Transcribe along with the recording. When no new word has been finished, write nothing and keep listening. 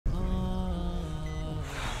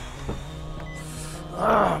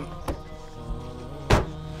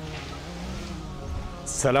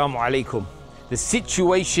Assalamu alaikum. The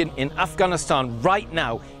situation in Afghanistan right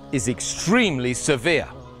now is extremely severe.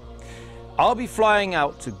 I'll be flying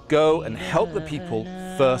out to go and help the people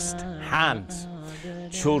first hand.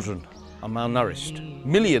 Children are malnourished.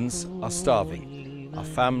 Millions are starving. Our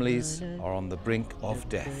families are on the brink of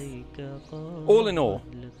death. All in all,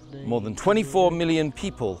 more than 24 million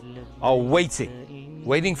people are waiting.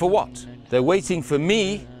 Waiting for what? They're waiting for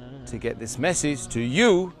me to get this message to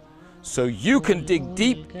you so you can dig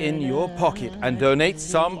deep in your pocket and donate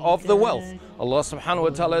some of the wealth Allah subhanahu wa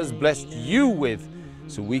ta'ala has blessed you with,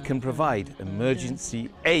 so we can provide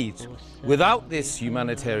emergency aid. Without this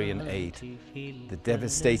humanitarian aid, the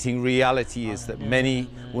devastating reality is that many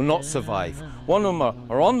will not survive. One Ummah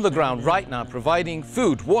are on the ground right now providing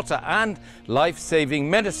food, water and life-saving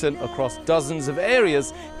medicine across dozens of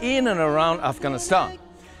areas in and around Afghanistan.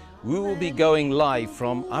 We will be going live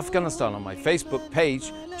from Afghanistan on my Facebook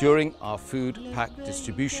page during our food pack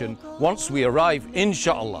distribution once we arrive,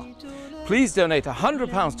 inshallah. Please donate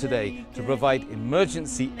 £100 today to provide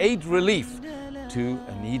emergency aid relief to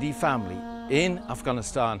a needy family in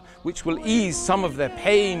Afghanistan, which will ease some of their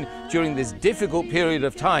pain during this difficult period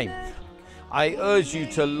of time. I urge you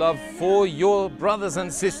to love for your brothers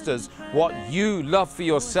and sisters what you love for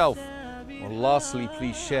yourself. Well, lastly,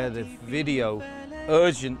 please share the video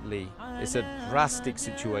urgently. It's a drastic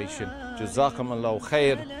situation. Jazakumullahu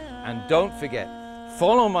khair. And don't forget,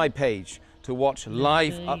 follow my page to watch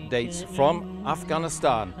live updates from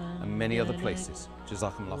Afghanistan and many other places.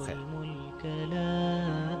 Jazakumullahu khair.